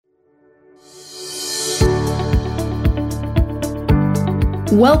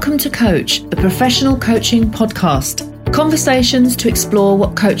Welcome to Coach, the professional coaching podcast. Conversations to explore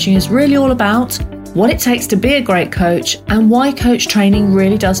what coaching is really all about, what it takes to be a great coach, and why coach training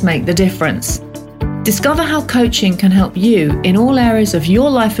really does make the difference. Discover how coaching can help you in all areas of your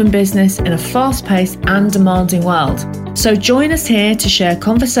life and business in a fast-paced and demanding world. So join us here to share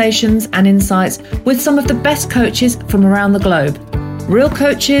conversations and insights with some of the best coaches from around the globe. Real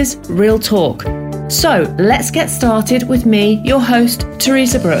coaches, real talk. So let's get started with me, your host,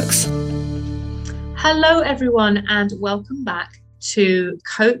 Teresa Brooks. Hello, everyone, and welcome back to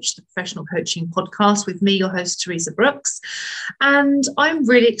Coach, the professional coaching podcast with me, your host, Teresa Brooks. And I'm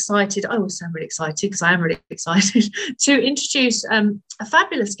really excited. I always sound really excited because I am really excited to introduce a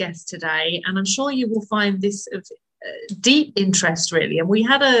fabulous guest today. And I'm sure you will find this of deep interest, really. And we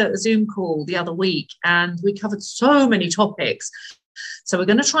had a Zoom call the other week and we covered so many topics. So we're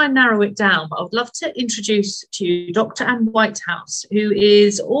going to try and narrow it down, but I would love to introduce to you Dr. Anne Whitehouse, who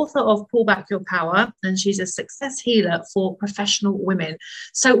is author of Pull Back Your Power, and she's a success healer for professional women.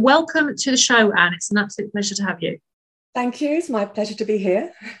 So welcome to the show, Anne. It's an absolute pleasure to have you. Thank you. It's my pleasure to be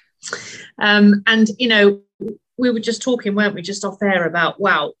here. And, you know, we were just talking, weren't we, just off air about,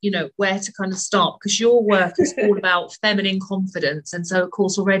 wow, you know, where to kind of start, because your work is all about feminine confidence. And so, of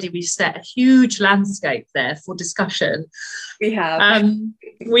course, already we've set a huge landscape there for discussion. We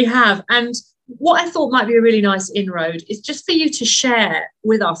have. And what I thought might be a really nice inroad is just for you to share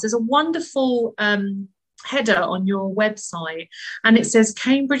with us. There's a wonderful header on your website and it says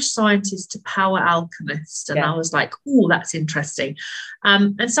Cambridge scientist to power alchemist, and I was like, oh, that's interesting.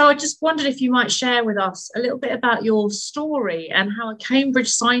 And so I just wondered if you might share with us a little bit about your story and how a Cambridge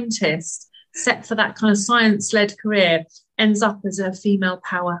scientist set for that kind of science-led career ends up as a female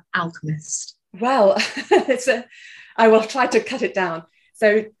power alchemist. Well, I will try to cut it down.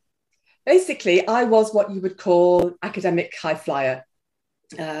 So basically I was what you would call academic high flyer.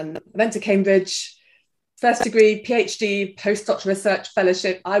 I went to Cambridge, first degree, PhD, postdoctoral research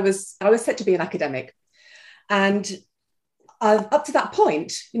fellowship. I was set to be an academic. And up to that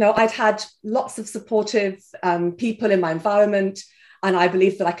point, you know, I'd had lots of supportive people in my environment, and I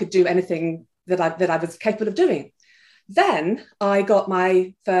believed that I could do anything that I was capable of doing. Then I got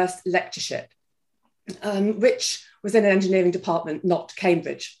my first lectureship, which was in an engineering department, not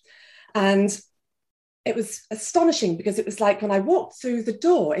Cambridge. And it was astonishing because it was like when I walked through the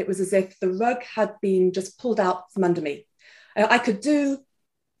door, it was as if the rug had been just pulled out from under me. I could do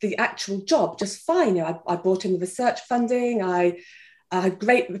the actual job just fine. You know, I brought in the research funding. I had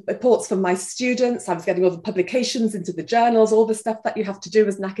great reports from my students. I was getting all the publications into the journals, all the stuff that you have to do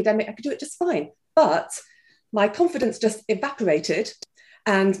as an academic. I could do it just fine. But my confidence just evaporated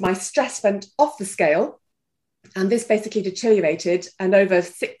and my stress went off the scale. And this basically deteriorated. And over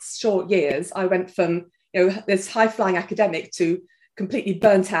 6 short years, I went from, you know, this high-flying academic to completely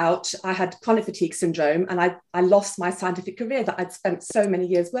burnt out. I had chronic fatigue syndrome, and I lost my scientific career that I'd spent so many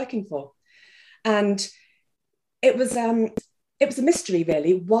years working for. And it was a mystery,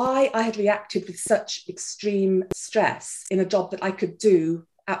 really, why I had reacted with such extreme stress in a job that I could do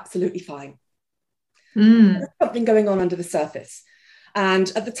absolutely fine. There was something going on under the surface.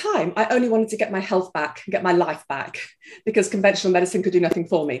 And at the time, I only wanted to get my health back and get my life back because conventional medicine could do nothing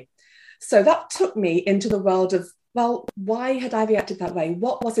for me. So that took me into the world of, well, why had I reacted that way?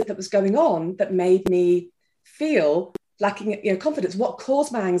 What was it that was going on that made me feel lacking, you know, confidence? What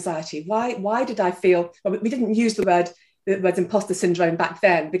caused my anxiety? Why did I feel, well, we didn't use the word imposter syndrome back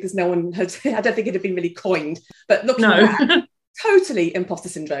then because no one had, I don't think it had been really coined, but looking back, totally imposter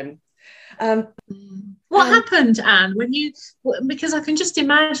syndrome. What happened, Anne, because I can just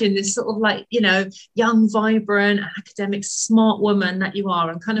imagine this sort of like, you know, young, vibrant, academic, smart woman that you are,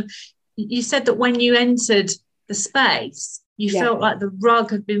 and kind of, you said that when you entered the space, you felt like the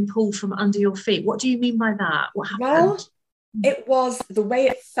rug had been pulled from under your feet. What do you mean by that? What happened? Well, it was the way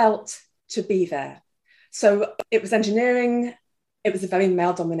it felt to be there. So it was engineering. It was a very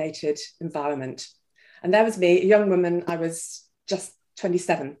male-dominated environment. And there was me, a young woman. I was just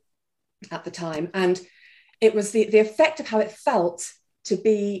 27 at the time. And it was the effect of how it felt to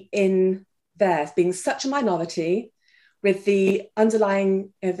be in there, being such a minority with the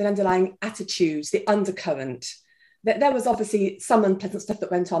underlying attitudes, the undercurrent. There was obviously some unpleasant stuff that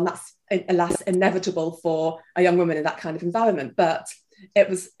went on. That's, alas, inevitable for a young woman in that kind of environment. But it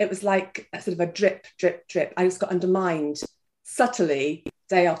was like a sort of a drip, drip, drip. I just got undermined subtly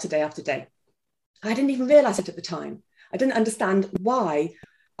day after day after day. I didn't even realize it at the time. I didn't understand why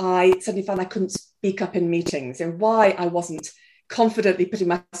I suddenly found I couldn't speak up in meetings and why I wasn't confidently putting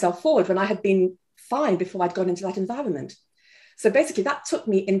myself forward when I had been fine before I'd gone into that environment. So basically that took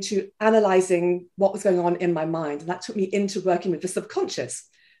me into analysing what was going on in my mind. And that took me into working with the subconscious,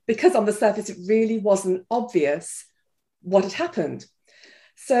 because on the surface, it really wasn't obvious what had happened.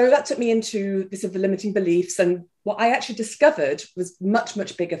 So that took me into this of the limiting beliefs. And what I actually discovered was much,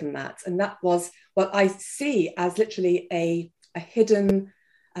 much bigger than that. And that was what I see as literally a hidden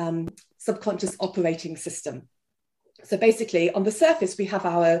subconscious operating system. So basically, on the surface, we have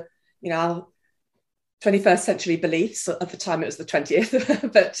our 21st century beliefs. At the time, it was the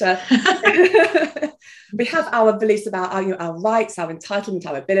 20th, but we have our beliefs about our rights, our entitlement,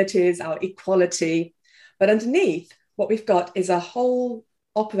 our abilities, our equality. But underneath, what we've got is a whole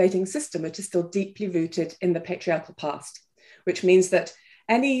operating system which is still deeply rooted in the patriarchal past, which means that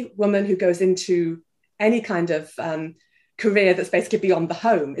any woman who goes into any kind of career that's basically beyond the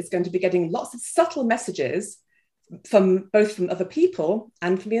home is going to be getting lots of subtle messages from both from other people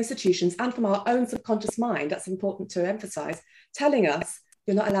and from the institutions and from our own subconscious mind. That's important to emphasize, telling us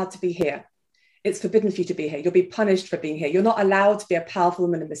you're not allowed to be here. It's forbidden for you to be here. You'll be punished for being here. You're not allowed to be a powerful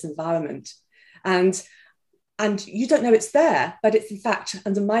woman in this environment. And you don't know it's there, but it's in fact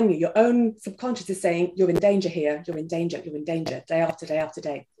undermining you. Your own subconscious is saying, you're in danger here, you're in danger, day after day after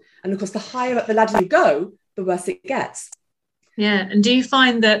day. And of course, the higher up the ladder you go, the worse it gets. Yeah. And do you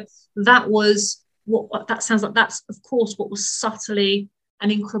find that was what that sounds like? That's, of course, what was subtly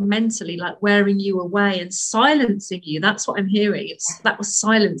and incrementally like wearing you away and silencing you. That's what I'm hearing. That was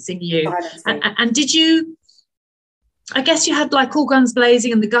silencing you. And did you... I guess you had like all guns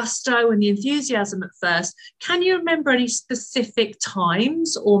blazing and the gusto and the enthusiasm at first. Can you remember any specific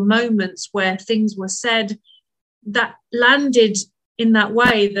times or moments where things were said that landed in that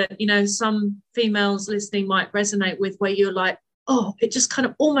way that, some females listening might resonate with, where you're like, oh, it just kind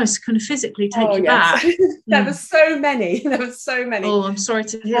of almost kind of physically take you back? There were so many. Oh, I'm sorry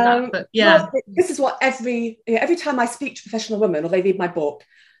to hear that, but yeah. Well, this is what every time I speak to professional women or they read my book,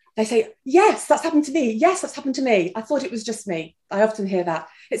 they say, yes, that's happened to me. Yes, that's happened to me. I thought it was just me. I often hear that.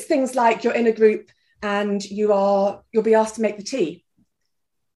 It's things like you're in a group and you'll be asked to make the tea,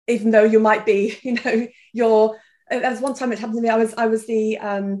 even though you might be, there's one time it happened to me. I was the,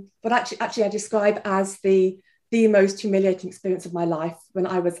 what actually I describe as the most humiliating experience of my life, when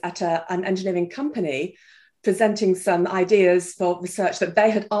I was at an engineering company presenting some ideas for research that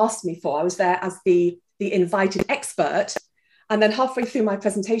they had asked me for. I was there as the invited expert. And then halfway through my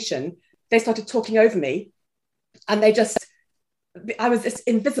presentation, they started talking over me, and I was just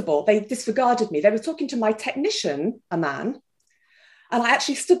invisible. They disregarded me. They were talking to my technician, a man, and I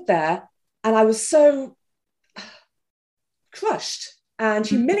actually stood there and I was so crushed and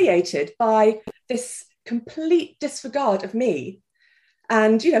humiliated by this complete disregard of me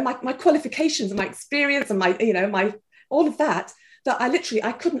and, my qualifications and my experience and my all of that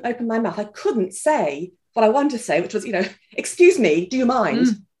I couldn't open my mouth. I couldn't say what I wanted to say, which was, excuse me, do you mind?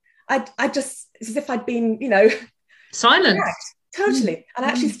 I just, it's as if I'd been, silent. Totally. And I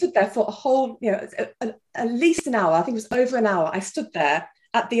actually stood there for a whole, at least an hour. I think it was over an hour. I stood there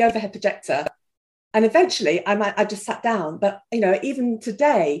at the overhead projector, and eventually I just sat down. But, even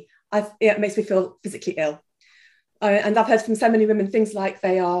today, it makes me feel physically ill. And I've heard from so many women things like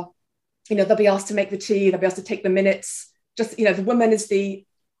they'll be asked to make the tea, they'll be asked to take the minutes. Just, the woman is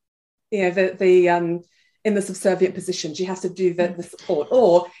in the subservient position. She has to do the support,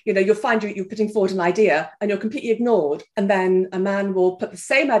 or you'll find you're putting forward an idea and you're completely ignored, and then a man will put the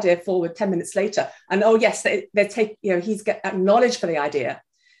same idea forward 10 minutes later, and they take he's get acknowledged for the idea,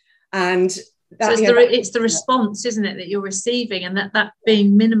 and that, so it's the response, isn't it, that you're receiving, and that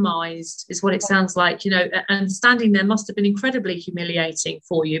being minimized is what it sounds like. And standing there must have been incredibly humiliating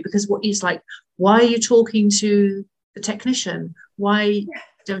for you, because what he's like, why are you talking to the technician? Why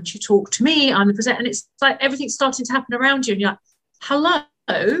don't you talk to me? I'm the presenter. And it's like everything's starting to happen around you, and you're like, hello,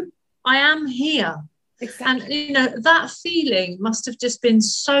 I am here. Exactly. And that feeling must have just been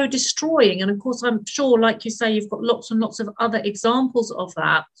so destroying. And of course, I'm sure, like you say, you've got lots and lots of other examples of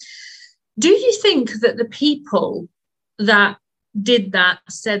that. Do you think that the people that did that,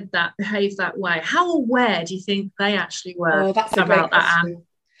 said that, behaved that way, how aware do you think they actually were that's a about great that, question. Anne?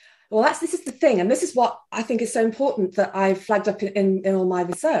 Well, this is the thing, and this is what I think is so important that I've flagged up in all my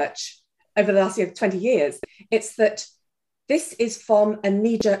research over the last 20 years. It's that this is from a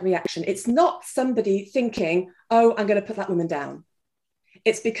knee-jerk reaction. It's not somebody thinking, oh, I'm going to put that woman down.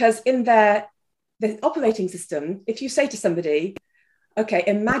 It's because in the operating system, if you say to somebody, okay,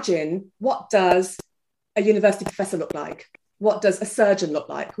 imagine, what does a university professor look like? What does a surgeon look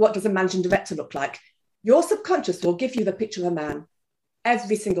like? What does a managing director look like? Your subconscious will give you the picture of a man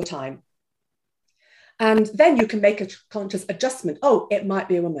every single time. And then you can make a conscious adjustment. Oh, it might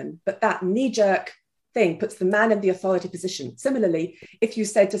be a woman. But that knee-jerk thing puts the man in the authority position. Similarly, if you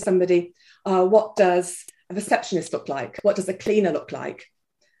said to somebody, what does a receptionist look like? What does a cleaner look like?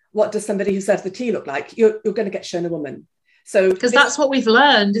 What does somebody who serves the tea look like? You're going to get shown a woman. So because that's what we've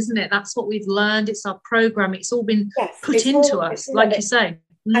learned, isn't it? That's what we've learned. It's our programming. It's all been put into us, like you say.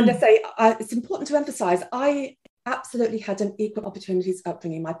 And I say, it's important to emphasize, I absolutely had an equal opportunities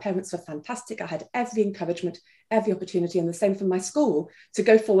upbringing. My parents were fantastic. I had every encouragement, every opportunity, and the same from my school, to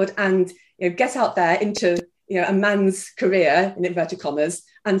go forward and get out there into a man's career, in inverted commas,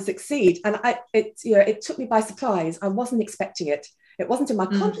 and succeed. And it took me by surprise. I wasn't expecting it. It wasn't in my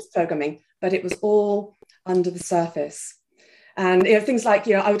conscious programming, but it was all under the surface. And things like,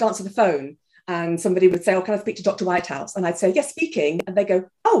 I would answer the phone and somebody would say, "Oh, can I speak to Dr. Whitehouse?" And I'd say, "Yes, speaking." And they go,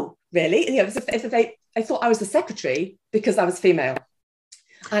 "Oh, really?" And, as if they thought I was the secretary because I was female.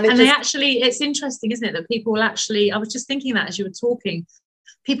 And it's interesting, isn't it, that people will actually, I was just thinking that as you were talking,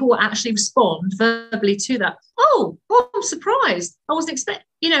 people will actually respond verbally to that. Oh, I'm surprised. I wasn't expecting,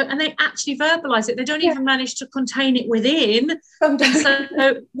 and they actually verbalize it. They don't even manage to contain it within. And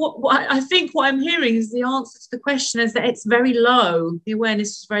so what I think what I'm hearing is the answer to the question is that it's very low. The awareness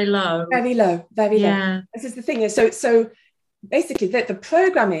is very low. Very low, very low. This is the thing. So basically the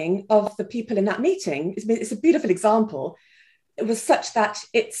programming of the people in that meeting is a beautiful example. It was such that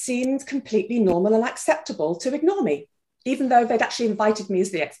it seemed completely normal and acceptable to ignore me, even though they'd actually invited me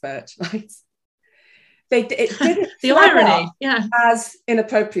as the expert, right? It didn't the irony, as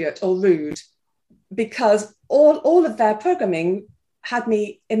inappropriate or rude, because all of their programming had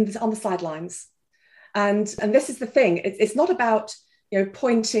me on the sidelines. And this is the thing. It's not about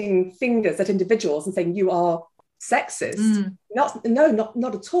pointing fingers at individuals and saying you are sexist. Not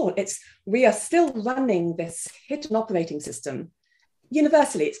at all. We are still running this hidden operating system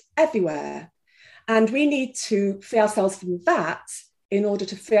universally. It's everywhere. And we need to free ourselves from that in order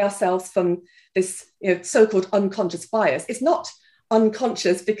to free ourselves from this so-called unconscious bias. It's not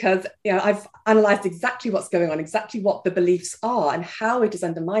unconscious because I've analysed exactly what's going on, exactly what the beliefs are and how it is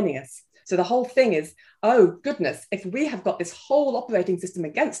undermining us. So the whole thing is, oh goodness, if we have got this whole operating system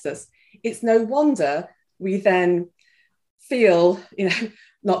against us, it's no wonder we then feel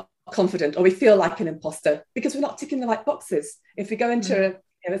not confident, or we feel like an imposter because we're not ticking the right boxes. If we go into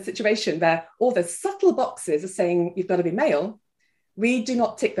a situation where all the subtle boxes are saying you've got to be male, we do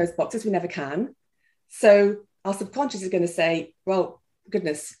not tick those boxes. We never can. So our subconscious is going to say, well,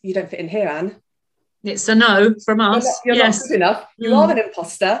 goodness, you don't fit in here, Anne. It's a no from us. You're not good enough. You are an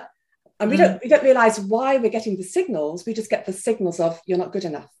imposter. And we don't realise why we're getting the signals. We just get the signals of you're not good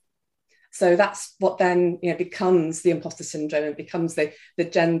enough. So that's what then becomes the imposter syndrome. It becomes the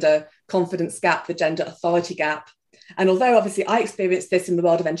gender confidence gap, the gender authority gap. And although obviously I experienced this in the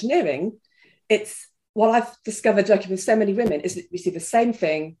world of engineering, it's what I've discovered working with so many women is that we see the same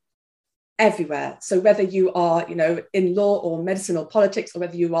thing everywhere. So whether you are, in law or medicine or politics, or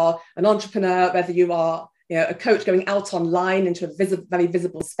whether you are an entrepreneur, whether you are, a coach going out online into a very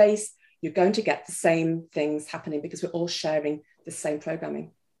visible space, you're going to get the same things happening because we're all sharing the same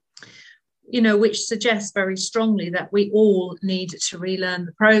programming. Which suggests very strongly that we all need to relearn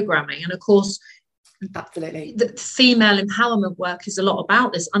the programming. And of course, absolutely, the female empowerment work is a lot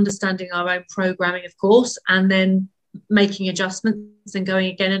about this, understanding our own programming, of course, and then making adjustments and going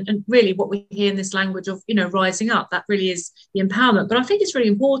again. And really what we hear in this language of, rising up, that really is the empowerment. But I think it's really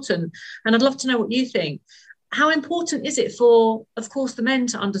important. And I'd love to know what you think. How important is it for, of course, the men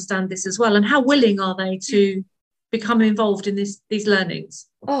to understand this as well? And how willing are they to become involved in these learnings?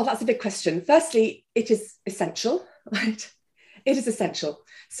 Oh, that's a big question. Firstly, it is essential, right? It is essential.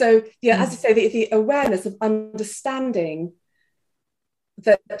 So, as you say, the awareness of understanding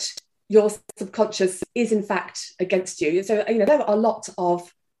that your subconscious is in fact against you. So, there are a lot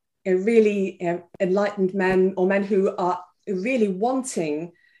of really enlightened men, or men who are really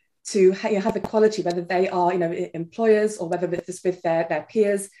wanting to have equality, whether they are employers or whether it's with their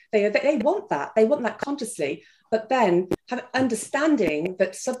peers. They want that consciously, but then understanding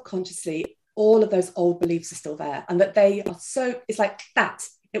that subconsciously all of those old beliefs are still there, and that they are it's like that,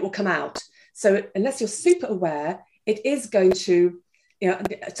 it will come out. So unless you're super aware, it is going to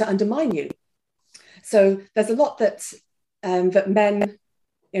undermine you. So there's a lot that men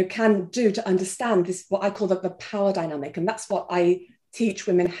can do to understand this, what I call the power dynamic, and that's what I teach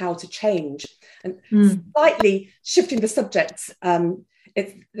women how to change. And slightly shifting the subjects,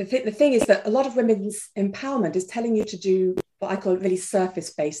 the thing is that a lot of women's empowerment is telling you to do what I call really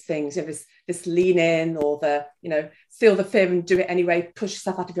surface-based things. This lean in, or feel the fear and do it anyway, push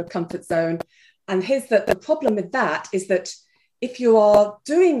yourself out of your comfort zone. And here's the problem with that is that if you are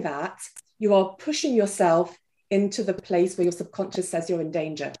doing that, you are pushing yourself into the place where your subconscious says you're in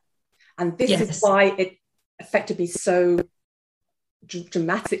danger. And this is why it affected me so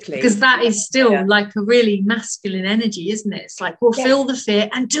dramatically. Because that is still like a really masculine energy, isn't it? It's like, we'll feel the fear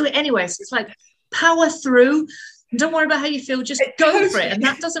and do it anyway. So it's like power through. And don't worry about how you feel, just go for it. And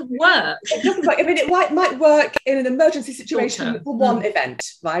that doesn't work. It doesn't work. I mean, it might work in an emergency situation for one event,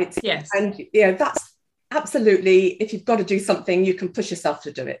 right? Yes. And that's absolutely, if you've got to do something, you can push yourself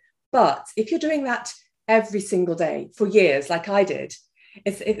to do it. But if you're doing that every single day for years, like I did,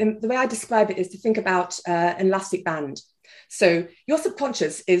 the way I describe it is to think about an elastic band. So your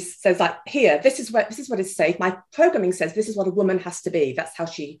subconscious says like, here, this is what is safe. My programming says this is what a woman has to be. That's how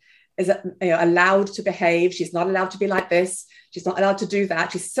she is allowed to behave. She's not allowed to be like this. She's not allowed to do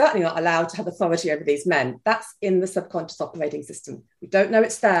that. She's certainly not allowed to have authority over these men. That's in the subconscious operating system. We don't know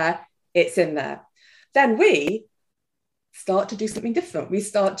it's there. It's in there. Then we start to do something different. We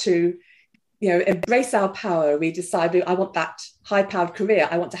start to embrace our power. We decide, I want that high-powered career.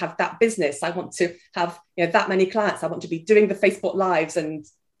 I want to have that business. I want to have that many clients. I want to be doing the Facebook Lives and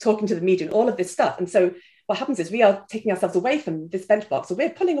talking to the media and all of this stuff. And so what happens is we are taking ourselves away from this benchmark. So we're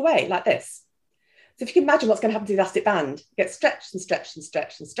pulling away like this. So if you can imagine what's going to happen to the elastic band, it gets stretched and stretched and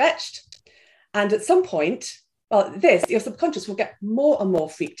stretched and stretched. And at some point, your subconscious will get more and more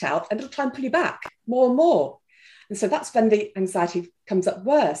freaked out and it'll try and pull you back more and more. And so that's when the anxiety comes up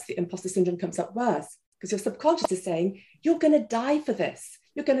worse, the imposter syndrome comes up worse, because your subconscious is saying, you're going to die for this.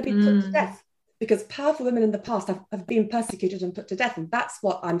 You're going to be put to death, because powerful women in the past have been persecuted and put to death. And that's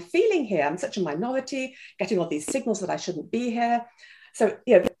what I'm feeling here. I'm such a minority, getting all these signals that I shouldn't be here. So,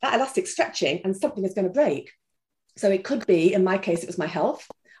 that elastic stretching and something is going to break. So it could be, in my case, it was my health.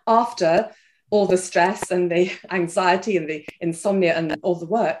 After all the stress and the anxiety and the insomnia and all the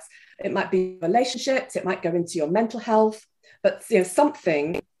works, it might be relationships, it might go into your mental health, but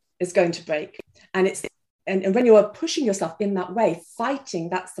something is going to break. And when you are pushing yourself in that way, fighting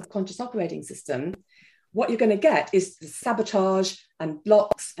that subconscious operating system, what you're going to get is sabotage and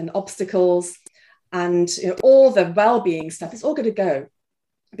blocks and obstacles, and all the well-being stuff is all going to go,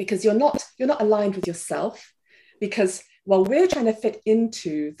 because you're not aligned with yourself. Because while we're trying to fit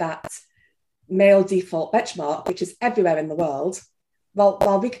into that male default benchmark, which is everywhere in the world,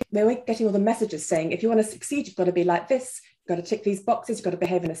 while we're getting all the messages saying, if you want to succeed, you've got to be like this, you've got to tick these boxes, you've got to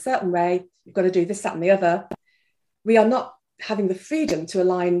behave in a certain way, you've got to do this, that, and the other. We are not having the freedom to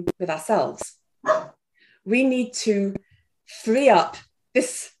align with ourselves. We need to free up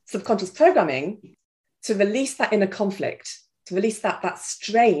this subconscious programming to release that inner conflict, to release that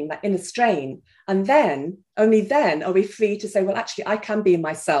strain, that inner strain. And then, only then are we free to say, well, actually, I can be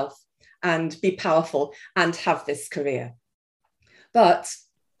myself and be powerful and have this career. But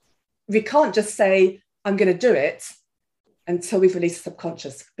we can't just say, I'm going to do it until we've released the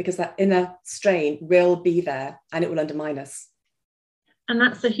subconscious, because that inner strain will be there and it will undermine us. And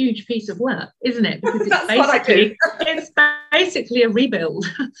that's a huge piece of work, isn't it? Because it's basically a rebuild.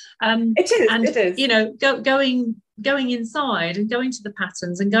 It is. Going inside and going to the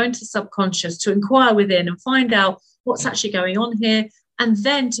patterns and going to subconscious to inquire within and find out what's actually going on here, and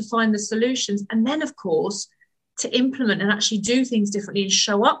then to find the solutions, and then, of course, to implement and actually do things differently and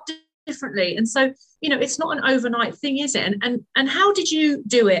show up differently. And so, it's not an overnight thing, is it? And how did you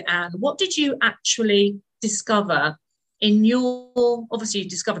do it, Anne? What did you actually discover in obviously you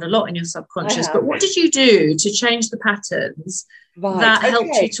discovered a lot in your subconscious, but what did you do to change the patterns that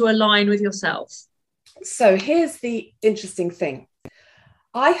helped you to align with yourself? So here's the interesting thing.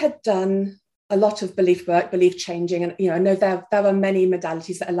 I had done a lot of belief work, belief changing, and I know there are many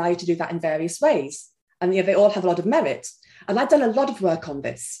modalities that allow you to do that in various ways. And they all have a lot of merit. And I'd done a lot of work on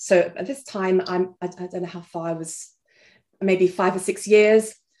this. So at this time, I don't know how far I was, maybe 5 or 6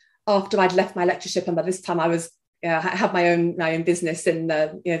 years after I'd left my lectureship. And by this time I had my own business in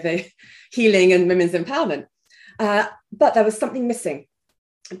the healing and women's empowerment. But there was something missing,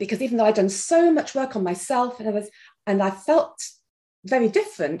 because even though I'd done so much work on myself and I felt very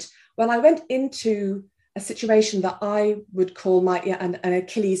different, when I went into a situation that I would call an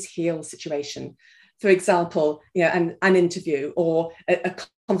Achilles heel situation. For example, an interview or a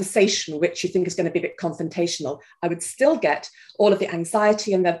conversation which you think is going to be a bit confrontational, I would still get all of the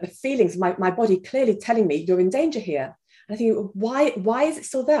anxiety and the feelings, my body clearly telling me, you're in danger here. And I think, why is it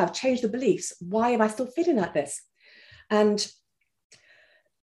still there? I've changed the beliefs. Why am I still feeling like this? And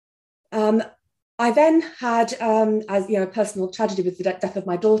I then had a personal tragedy with the death of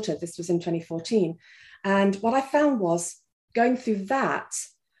my daughter. This was in 2014. And what I found was, going through that,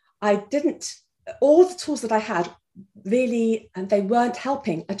 all the tools that I had really, and they weren't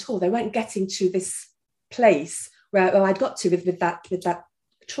helping at all. They weren't getting to this place where I'd got to with that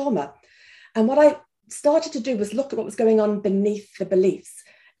trauma. And what I started to do was look at what was going on beneath the beliefs.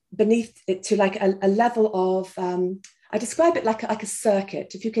 beneath it to like a level of, I describe it like a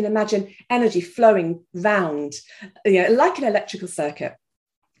circuit. If you can imagine energy flowing round, like an electrical circuit.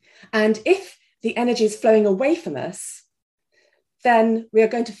 And if the energy is flowing away from us, then we are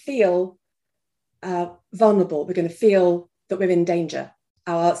going to feel vulnerable. We're going to feel that we're in danger.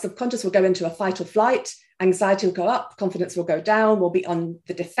 Our subconscious will go into a fight or flight, anxiety will go up, confidence will go down, we'll be on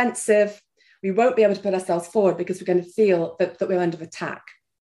the defensive. We won't be able to put ourselves forward because we're going to feel that we're under attack.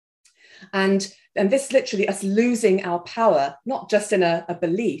 And this literally us losing our power, not just in a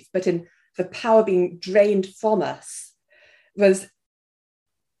belief, but in the power being drained from us was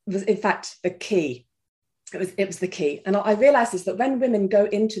in fact the key. It was the key. And I realized is that when women go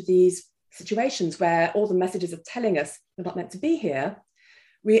into these situations where all the messages are telling us we're not meant to be here,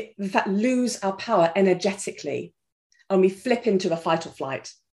 we in fact lose our power energetically and we flip into a fight or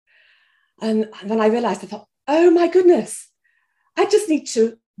flight. And then I realized, I thought, oh my goodness, I just need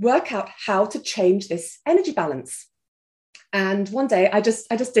to work out how to change this energy balance. And one day I just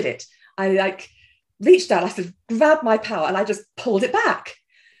did it. I reached out, I sort of grabbed my power and I just pulled it back.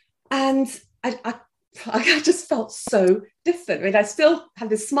 And I just felt so different. I mean, I still have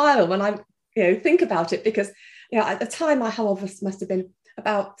this smile when I think about it, because at the time my health must have been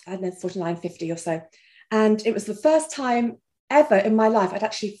about, 49, 50 or so. And it was the first time ever in my life I'd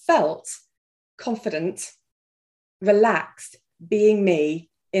actually felt confident, relaxed, being me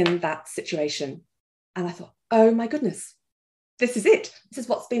in that situation. And I thought, oh my goodness, this is it. This is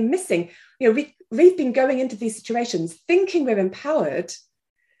what's been missing. We've been going into these situations thinking we're empowered,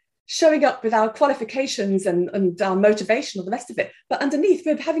 showing up with our qualifications and our motivation, all the rest of it. But underneath,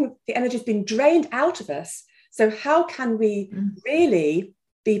 we're having the energy has been drained out of us. So how can we really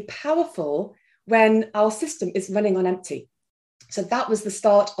be powerful when our system is running on empty? So that was the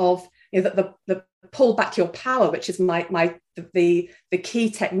start of the pull back your power, which is the key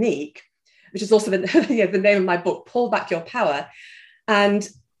technique, which is also the name of my book, Pull Back Your Power. And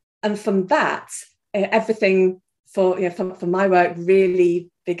from that, everything for my work really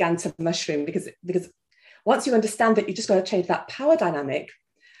began to mushroom, because once you understand that you just got to change that power dynamic,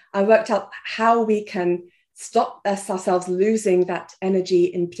 I worked out how we can stop ourselves losing that energy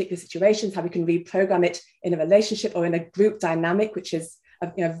in particular situations, how we can reprogram it in a relationship or in a group dynamic, which is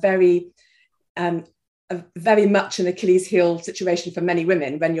very much an Achilles heel situation for many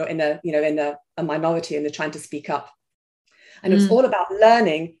women when you're in a minority and they're trying to speak up. And it's all about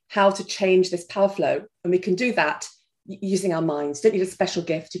learning how to change this power flow. And we can do that using our minds. You don't need a special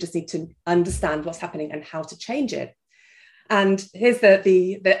gift. You just need to understand what's happening and how to change it. And here's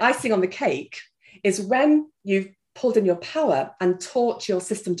the icing on the cake is when you've pulled in your power and taught your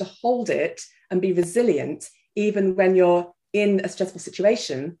system to hold it and be resilient, even when you're in a stressful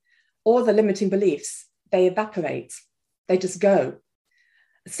situation, all the limiting beliefs, they evaporate. They just go.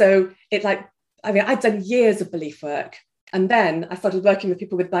 So I'd done years of belief work. And then I started working with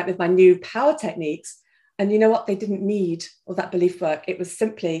people with my new power techniques. And you know what? They didn't need all that belief work. It was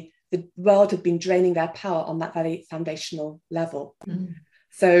simply the world had been draining their power on that very foundational level.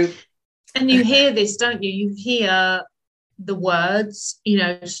 So, and you hear this, don't you? You hear the words,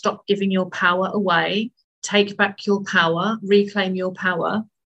 stop giving your power away, take back your power, reclaim your power.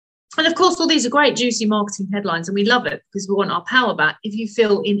 And of course, all these are great, juicy marketing headlines, and we love it because we want our power back. If you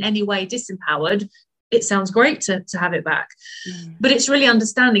feel in any way disempowered, it sounds great to have it back. But it's really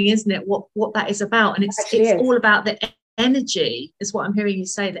understanding, isn't it, what that is about? And it's all about the energy, is what I'm hearing you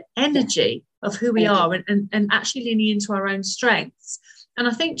say, the energy of who we are and actually leaning into our own strengths. And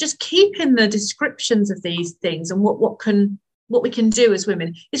I think just keeping the descriptions of these things and what we can do as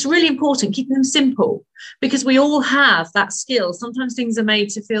women is really important, keeping them simple, because we all have that skill. Sometimes things are made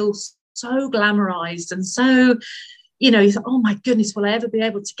to feel so glamorized and so, you thought, oh my goodness, will I ever be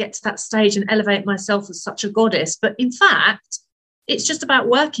able to get to that stage and elevate myself as such a goddess? But in fact, it's just about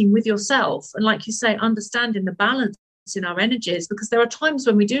working with yourself. And like you say, understanding the balance in our energies, because there are times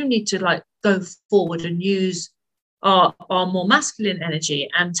when we do need to go forward and use our more masculine energy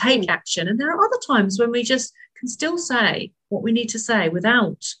and take action. And there are other times when we just can still say what we need to say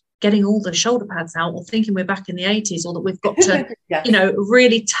without getting all the shoulder pads out or thinking we're back in the 80s, or that we've got to,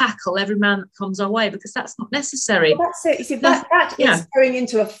 really tackle every man that comes our way, because that's not necessary. Well, that's it. You see, that is going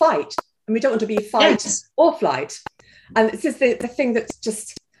into a fight, and we don't want to be fight or flight. And this is the thing that's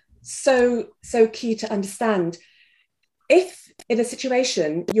just so key to understand. If in a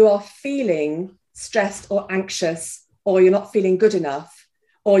situation you are feeling stressed or anxious, or you're not feeling good enough,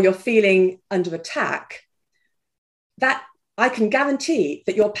 or you're feeling under attack, that I can guarantee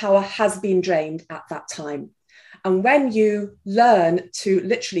that your power has been drained at that time. And when you learn to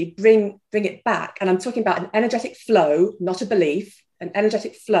literally bring it back, and I'm talking about an energetic flow, not a belief, an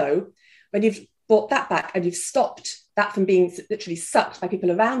energetic flow, when you've brought that back and you've stopped that from being literally sucked by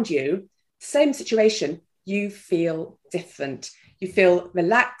people around you, same situation, you feel different. You feel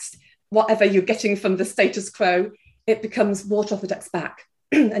relaxed. Whatever you're getting from the status quo, it becomes water off the duck's back.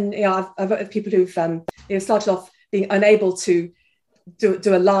 And I've worked with people who've started off being unable to do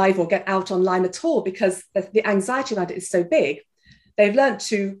a live or get out online at all because the anxiety around it is so big. They've learned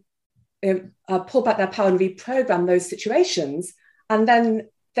to pull back their power and reprogram those situations, and then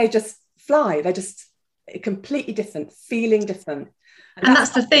they just fly. They're just completely different, feeling different. And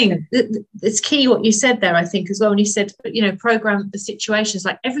that's the thing. It's key what you said there, I think, as well. When you said, program the situations,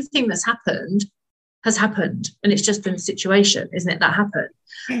 like everything that's happened has happened, and it's just been a situation, isn't it, that happened?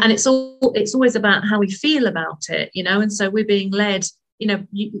 And it's always about how we feel about it, and so we're being led,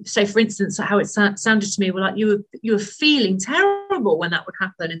 you say, for instance, how it sounded to me, like you were feeling terrible when that would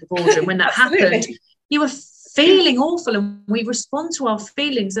happen in the boardroom. When that happened, you were feeling awful, and we respond to our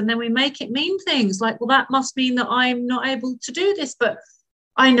feelings, and then we make it mean things like, well, that must mean that I'm not able to do this, but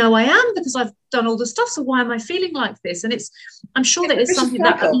I know I am because I've done all the stuff, so why am I feeling like this? And I'm sure that it's something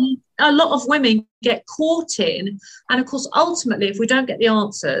that a lot of women get caught in. And of course, ultimately, if we don't get the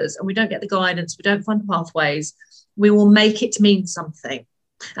answers and we don't get the guidance, we don't find the pathways, we will make it mean something,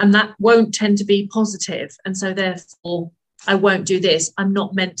 and that won't tend to be positive. And so therefore, I won't do this. I'm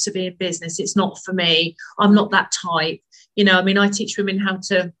not meant to be in business. It's not for me. I'm not that type. I teach women how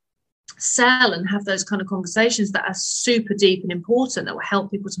to sell and have those kind of conversations that are super deep and important, that will help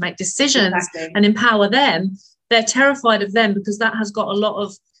people to make decisions and empower them. They're terrified of them because that has got a lot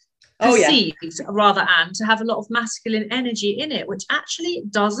of perceived, and to have a lot of masculine energy in it, which actually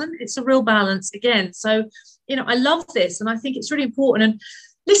it doesn't. It's a real balance again. So, I love this, and I think it's really important. And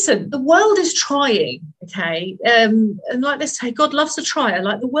listen, the world is trying, okay? And like they say, God loves a trier.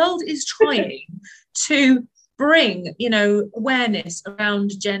 Like the world is trying to bring, awareness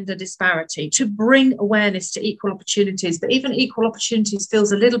around gender disparity, to bring awareness to equal opportunities. But even equal opportunities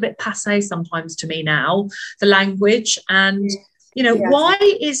feels a little bit passé sometimes to me now, the language. And, why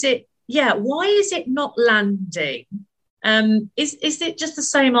is it not landing? Is it just the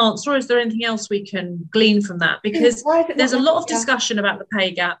same answer, or is there anything else we can glean from that? Because there's a lot of discussion about the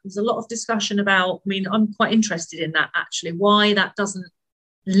pay gap. There's a lot of discussion about, I'm quite interested in that, actually, why that doesn't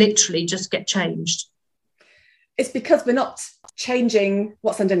literally just get changed. It's because we're not changing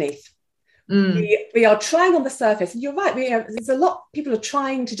what's underneath. We are trying on the surface. And you're right, there's a lot people are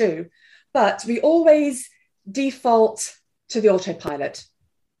trying to do, but we always default to the autopilot.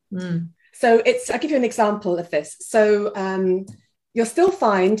 So I'll give you an example of this. So you'll still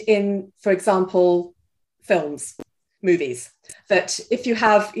find in, for example, films, movies, that if you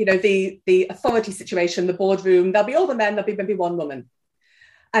have, the authority situation, the boardroom, there'll be all the men, there'll be maybe one woman.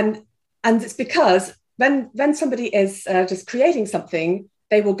 And it's because when somebody is just creating something,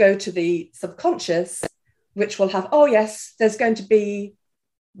 they will go to the subconscious, which will have, oh yes, there's going to be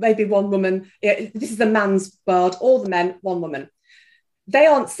maybe one woman. This is the man's world, all the men, one woman. They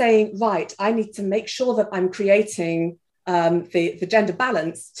aren't saying, right, I need to make sure that I'm creating the gender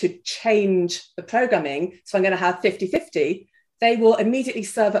balance to change the programming. So I'm going to have 50-50. They will immediately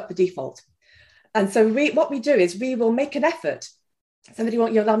serve up the default. And so what we do is we will make an effort.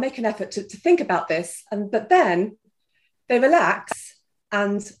 They'll make an effort to think about this, but then they relax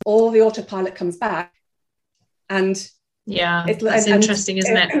and all the autopilot comes back. And that's interesting,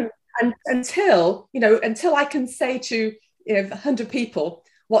 isn't it? And until I can say to 100 people,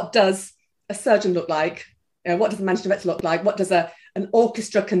 what does a surgeon look like? What does a managing director look like? What does an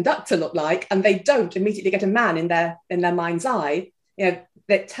orchestra conductor look like? And they don't immediately get a man in their mind's eye.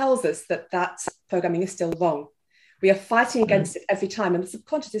 That tells us that programming is still wrong. We are fighting against it every time, and the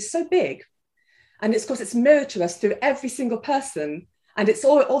subconscious is so big, and of course it's mirrored to us through every single person, and it's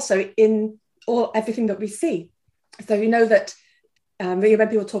also in everything that we see. So that when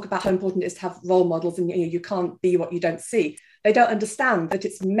people talk about how important it is to have role models, and you can't be what you don't see, they don't understand that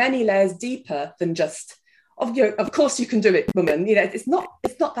it's many layers deeper than just of course you can do it, woman. It's not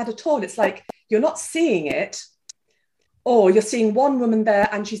that at all. It's like you're not seeing it, or you're seeing one woman there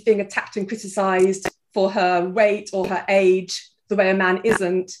and she's being attacked and criticized for her weight or her age the way a man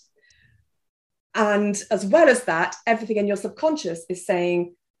isn't. And as well as that, everything in your subconscious is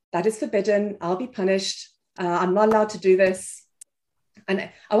saying, that is forbidden, I'll be punished, I'm not allowed to do this. And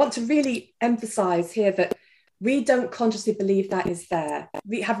I want to really emphasize here that we don't consciously believe that is there.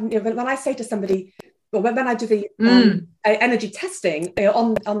 We have, when I say to somebody, or when I do the energy testing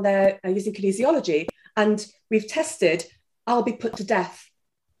on their using kinesiology, and we've tested, I'll be put to death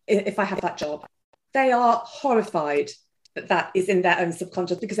if I have that job. They are horrified that is in their own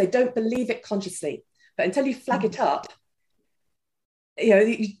subconscious because they don't believe it consciously. But until you flag it up,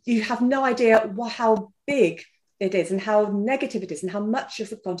 you have no idea how big it is and how negative it is and how much your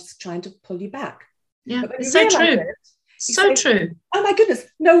subconscious is trying to pull you back. Yeah, it's so true. So true. Oh my goodness,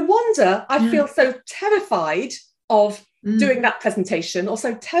 no wonder I feel so terrified of doing that presentation, or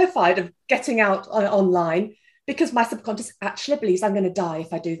so terrified of getting out online, because my subconscious actually believes I'm going to die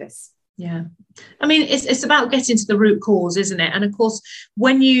if I do this. Yeah. I mean, it's about getting to the root cause, isn't it? And of course,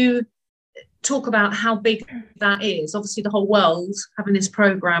 when you talk about how big that is, obviously the whole world having this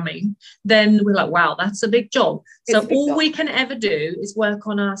programming, then we're like, wow, that's a big job. So all we can ever do is work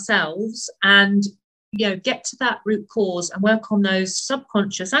on ourselves and, get to that root cause and work on those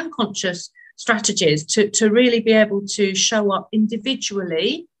subconscious and conscious strategies to really be able to show up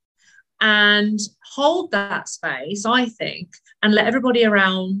individually and hold that space, I think, and let everybody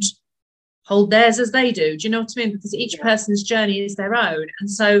around hold theirs as they do. Do you know what I mean? Because each person's journey is their own.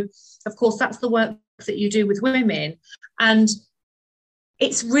 And so, of course, that's the work that you do with women. And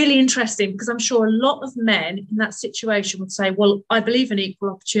it's really interesting because I'm sure a lot of men in that situation would say, well, I believe in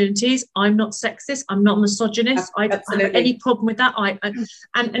equal opportunities. I'm not sexist. I'm not misogynist. I don't have any problem with that. And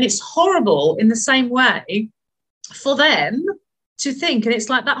it's horrible in the same way for them to think. And it's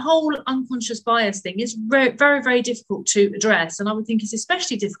like that whole unconscious bias thing is very, very, very difficult to address. And I would think it's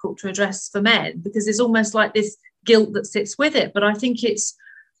especially difficult to address for men because there's almost like this guilt that sits with it. But I think it's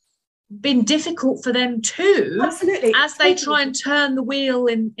been difficult for them too. Absolutely. As they try and turn the wheel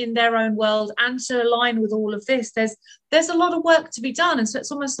in their own world and to align with all of this, there's a lot of work to be done. And so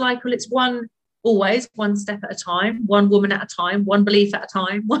it's almost like, well, it's always one step at a time, one woman at a time, one belief at a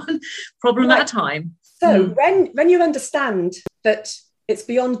time, one problem at a time. So when you understand that it's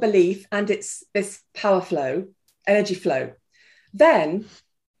beyond belief and it's this power flow, energy flow, then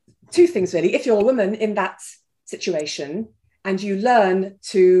two things really. If you're a woman in that situation and you learn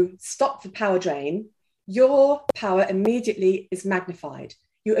to stop the power drain, your power immediately is magnified.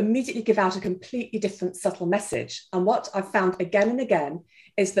 You immediately give out a completely different subtle message. And what I've found again and again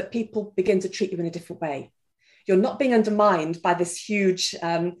is that people begin to treat you in a different way. You're not being undermined by this huge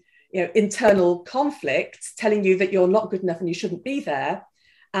internal conflict telling you that you're not good enough and you shouldn't be there.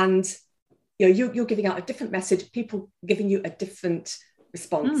 And you're giving out a different message, people giving you a different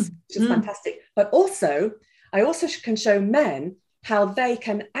response, which is fantastic. But also, I also can show men how they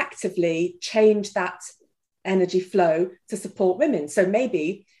can actively change that energy flow to support women. So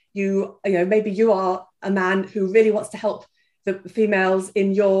maybe you are a man who really wants to help the females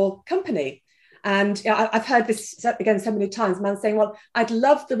in your company. And I've heard this again so many times, man saying, well, I'd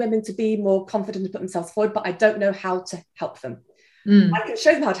love the women to be more confident and put themselves forward, but I don't know how to help them. I can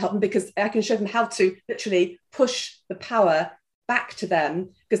show them how to help them because I can show them how to literally push the power back to them,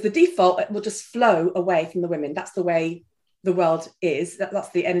 because the default will just flow away from the women. That's the way the world is. That's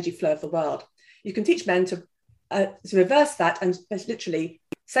the energy flow of the world. You can teach men to reverse that and literally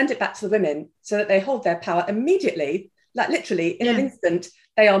send it back to the women so that they hold their power immediately, like literally in an instant.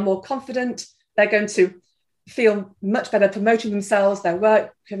 They are more confident. They're going to feel much better promoting themselves, their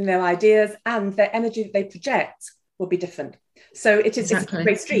work, giving their ideas, and their energy that they project will be different. So it's a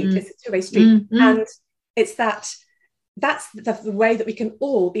two-way street. It's a two-way street. And it's that's the way that we can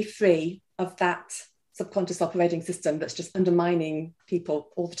all be free of that subconscious operating system that's just undermining people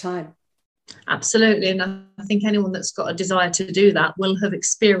all the time. Absolutely. And I think anyone that's got a desire to do that will have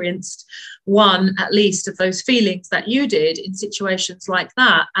experienced one at least of those feelings that you did in situations like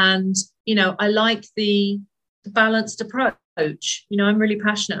that. And I like the balanced approach. I'm really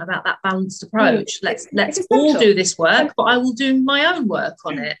passionate about that balanced approach. Let's all do this work, but I will do my own work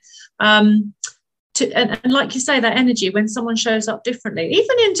on it. And like you say, that energy, when someone shows up differently,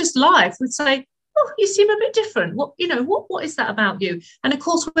 even in just life, would say, oh, you seem a bit different. What is that about you? And of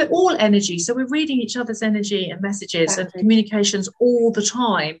course, we're all energy. So we're reading each other's energy and messages and communications all the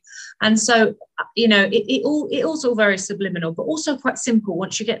time. And so, it also very subliminal, but also quite simple.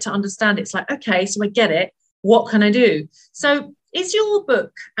 Once you get to understand it, it's like, okay, so I get it. What can I do? So is your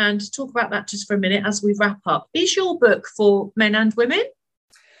book, and talk about that just for a minute as we wrap up, is your book for men and women?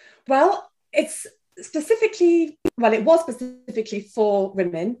 Well, it was specifically for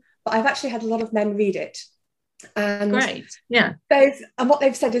women, but I've actually had a lot of men read it. And great. Yeah. And what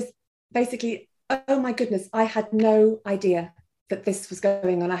they've said is basically, oh my goodness, I had no idea that this was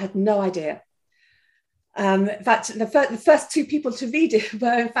going on. I had no idea. In fact, the first two people to read it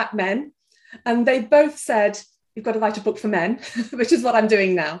were in fact men. And they both said, you've got to write a book for men, which is what I'm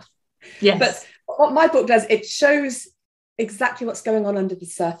doing now. Yes. But what my book does, it shows exactly what's going on under the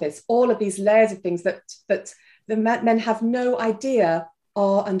surface, all of these layers of things that the men have no idea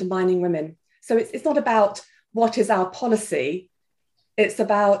are undermining women. So it's not about what is our policy. It's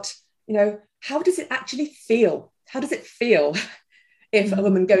about, how does it actually feel? How does it feel? if a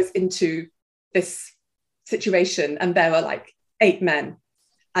woman goes into this situation and there are like 8 men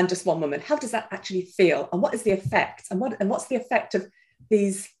and just 1 woman? How does that actually feel? And what is the effect? And what's the effect of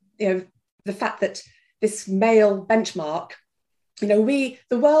these, the fact that this male benchmark, the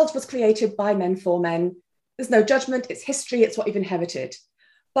world was created by men for men. There's no judgment, it's history, it's what you've inherited.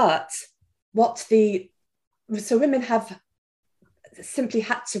 But so women have simply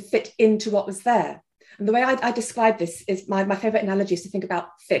had to fit into what was there. And the way I describe this is my favorite analogy is to think about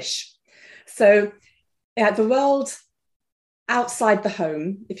fish. So the world outside the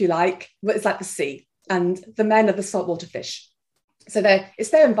home, if you like, it's like the sea, and the men are the saltwater fish. So it's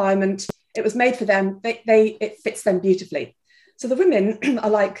their environment. It was made for them. It fits them beautifully. So the women are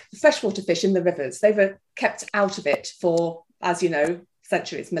like the freshwater fish in the rivers. They were kept out of it for, as you know,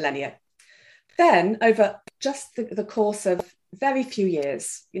 centuries, millennia. Then over just the course of very few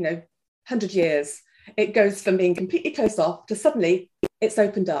years, 100 years, it goes from being completely closed off to suddenly it's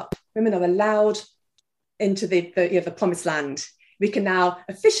opened up. Women are allowed into the promised land. We can now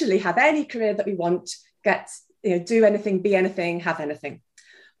officially have any career that we want, do anything, be anything, have anything.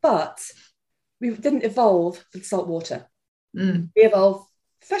 But we didn't evolve for salt water. We evolve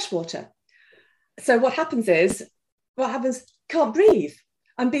freshwater. So what happens, can't breathe.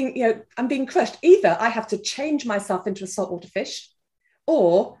 I'm being crushed. Either I have to change myself into a saltwater fish,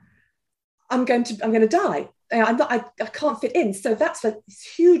 or I'm going to die. I can't fit in. So that's where this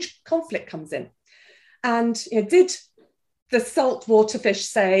huge conflict comes in. And did the saltwater fish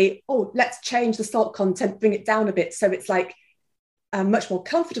say, oh, let's change the salt content, bring it down a bit so it's like much more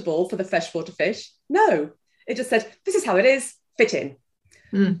comfortable for the freshwater fish? No, it just said, this is how it is, fit in.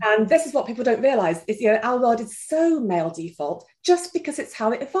 And this is what people don't realize is, our world is so male default just because it's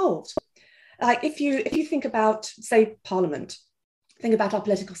how it evolved. Like if you think about, say, Parliament, think about our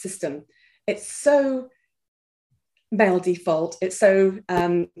political system, it's so male default, it's so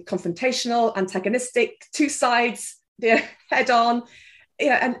confrontational, antagonistic, 2 sides, head on.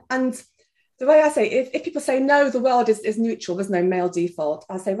 And the way I say, if people say, no, the world is neutral, there's no male default,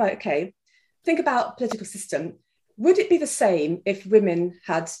 I'll say, right, okay, think about political system. Would it be the same if women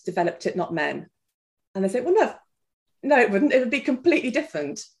had developed it, not men? And they say, well, no, it wouldn't. It would be completely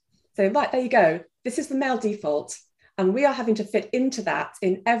different. So, right, there you go. This is the male default. And we are having to fit into that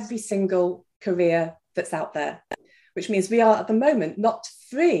in every single career that's out there, which means we are at the moment not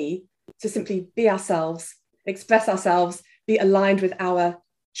free to simply be ourselves, express ourselves, be aligned with our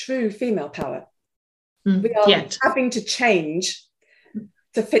true female power. We are having to change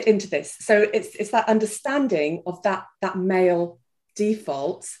to fit into this. So it's that understanding of that male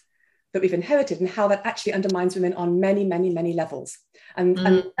default that we've inherited and how that actually undermines women on many, many, many levels. And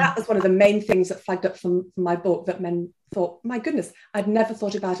that was one of the main things that flagged up from my book, that men thought, my goodness, I'd never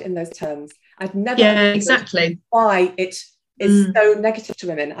thought about it in those terms. I'd never understood why it is so negative to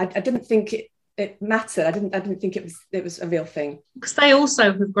women. I didn't think it mattered. I didn't think it was a real thing. Because they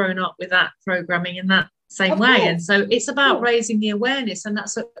also have grown up with that programming in that same way, and so it's about raising the awareness, and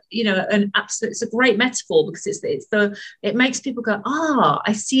that's an absolute. It's a great metaphor because it makes people go,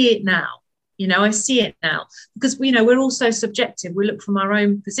 I see it now. I see it now, because we're all so subjective. We look from our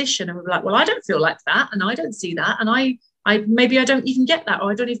own position and we're like, well, I don't feel like that, and I don't see that, and I maybe I don't even get that,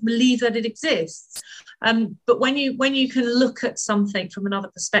 or I don't even believe that it exists. But when you can look at something from another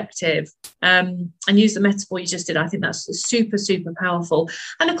perspective and use the metaphor you just did, I think that's super, super powerful.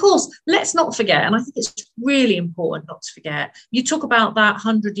 And of course, let's not forget, and I think it's really important not to forget, you talk about that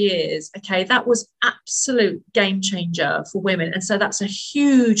 100 years, okay, that was absolute game changer for women. And so that's a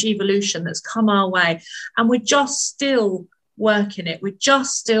huge evolution that's come our way. And we're just still working it. We're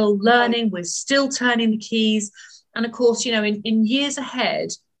just still learning. We're still turning the keys. And of course, in years ahead,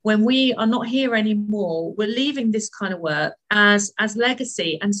 when we are not here anymore, we're leaving this kind of work as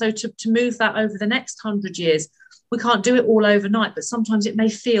legacy. And so to move that over the next 100 years, we can't do it all overnight, but sometimes it may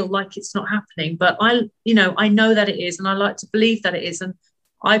feel like it's not happening. But I know that it is, and I like to believe that it is. And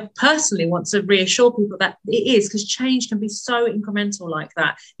I personally want to reassure people that it is, because change can be so incremental like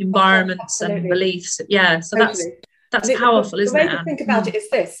that, environments and beliefs. Yeah, so totally. that's powerful, isn't it? The way to think about it is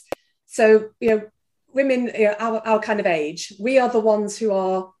this. So, women, our kind of age, we are the ones who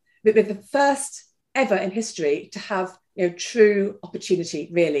are with the first ever in history to have true opportunity,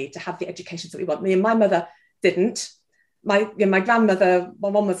 really, to have the educations that we want. My mother didn't. My grandmother, my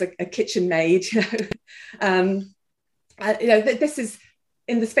mom was a kitchen maid. This is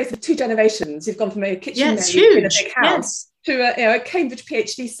in the space of 2 generations. You've gone from a kitchen maid in a big house to a Cambridge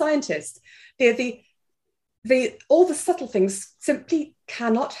PhD scientist. All the subtle things simply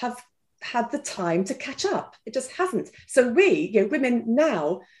cannot have had the time to catch up. It just hasn't. So we, women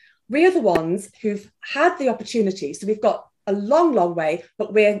now, we are the ones who've had the opportunity. So we've got a long, long way,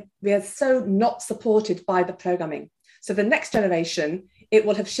 but we're so not supported by the programming. So the next generation, it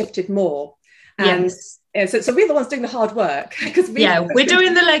will have shifted more. And so we're the ones doing the hard work, because we're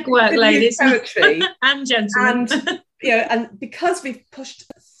doing the legwork, ladies and gentlemen. And because we've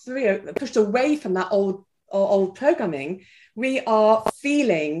pushed away from that old programming, we are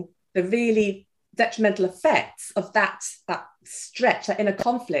feeling the really detrimental effects of that stretch, that inner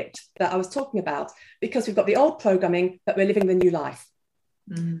conflict that I was talking about, because we've got the old programming, but we're living the new life.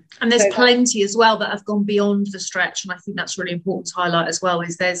 And there's plenty as well that have gone beyond the stretch, and I think that's really important to highlight as well.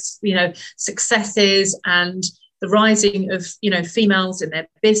 Is there's successes and the rising of females in their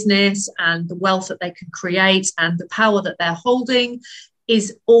business, and the wealth that they can create, and the power that they're holding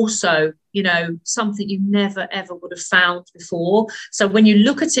is also something you never ever would have found before. So when you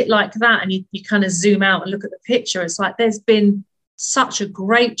look at it like that, and you kind of zoom out and look at the picture, it's like there's been such a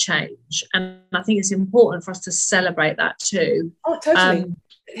great change, and I think it's important for us to celebrate that too. Oh, totally.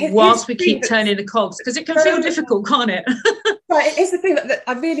 Whilst we keep turning the cogs, because it can feel difficult, can't it? Right, it's the thing that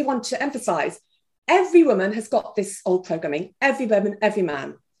I really want to emphasize. Every woman has got this old programming, every woman, every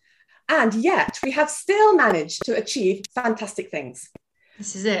man, and yet we have still managed to achieve fantastic things.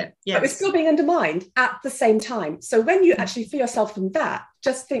 This is it. Yes. But we're still being undermined at the same time. So when you actually free yourself from that,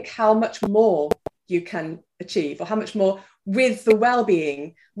 just think how much more you can achieve, or how much more with the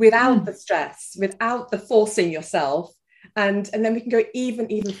well-being, without the stress, without the forcing yourself, and then we can go even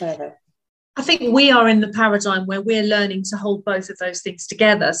further. I think we are in the paradigm where we're learning to hold both of those things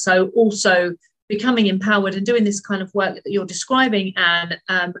together. So also becoming empowered and doing this kind of work that you're describing, Anne,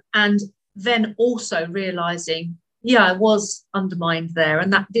 and then also realising, I was undermined there,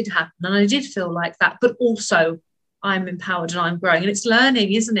 and that did happen, and I did feel like that, but also I'm empowered and I'm growing. And it's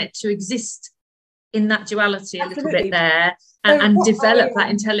learning, isn't it, to exist in that duality a little bit there, and develop that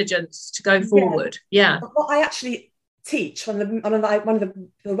intelligence to go forward. Yeah. What I actually teach, one of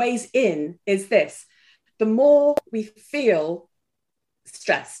the ways in is this: the more we feel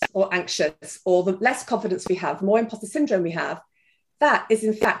stressed or anxious, or the less confidence we have, the more imposter syndrome we have, that is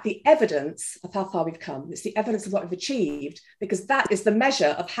in fact the evidence of how far we've come. It's the evidence of what we've achieved, because that is the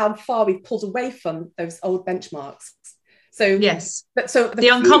measure of how far we've pulled away from those old benchmarks. So yes, so the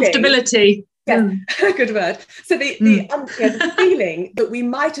uncomfortability. Good word. So the feeling that we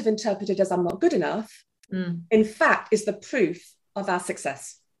might have interpreted as I'm not good enough, in fact, is the proof of our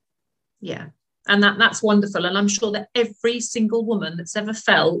success. Yeah. And that's wonderful. And I'm sure that every single woman that's ever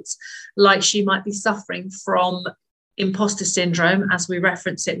felt like she might be suffering from imposter syndrome, as we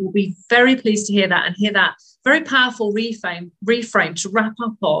reference it, will be very pleased to hear that, and hear that very powerful reframe to wrap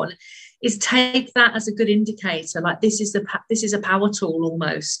up on, is take that as a good indicator. Like this is a power tool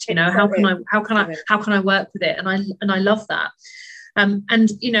almost. How can I work with it? And I love that.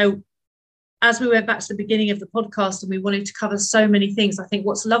 And as we went back to the beginning of the podcast, and we wanted to cover so many things, I think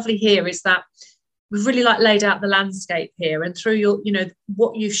what's lovely here is that we've really laid out the landscape here, and through your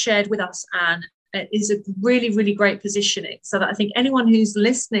what you've shared with us, Anne, is a really, really great positioning, so that I think anyone who's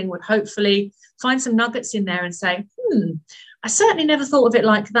listening would hopefully find some nuggets in there and say, I certainly never thought of it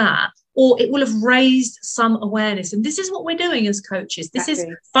like that, or it will have raised some awareness. And this is what we're doing as coaches. This is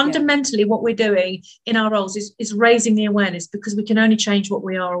fundamentally what we're doing in our roles, is raising the awareness, because we can only change what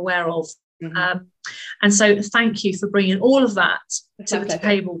we are aware of. And so thank you for bringing all of that to the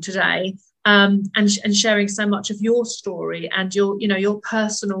table today, and sharing so much of your story and your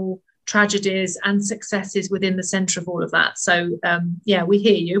personal tragedies and successes within the centre of all of that. So we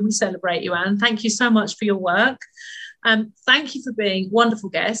hear you, we celebrate you, Anne. Thank you so much for your work. Thank you for being a wonderful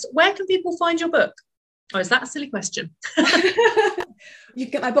guest. Where can people find your book? Or is that a silly question? You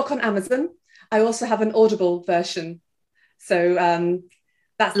can get my book on Amazon. I also have an Audible version, so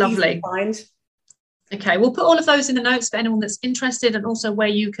that's lovely. Easy to find. Okay, we'll put all of those in the notes for anyone that's interested, and also where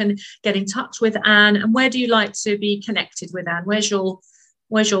you can get in touch with Anne. And where do you like to be connected with, Anne? Where's your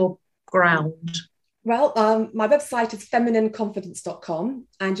ground? Well, my website is feminineconfidence.com,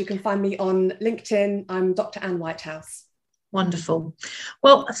 and you can find me on LinkedIn. I'm Dr. Anne Whitehouse. Wonderful.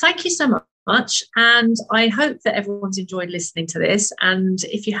 Well, thank you so much. And I hope that everyone's enjoyed listening to this. And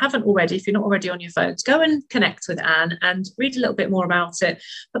if you haven't already, if you're not already on your phones, go and connect with Anne and read a little bit more about it.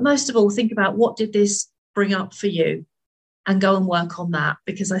 But most of all, think about, what did this bring up for you? And go and work on that,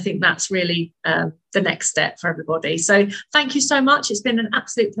 because I think that's really the next step for everybody. So thank you so much. It's been an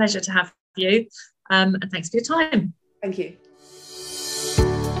absolute pleasure to have you. And thanks for your time. Thank you.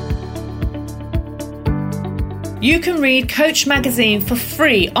 You can read Coach Magazine for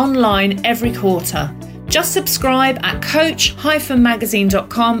free online every quarter. Just subscribe at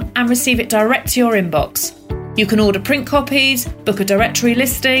coach-magazine.com and receive it direct to your inbox. You can order print copies, book a directory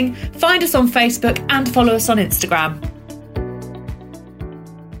listing, find us on Facebook, and follow us on Instagram.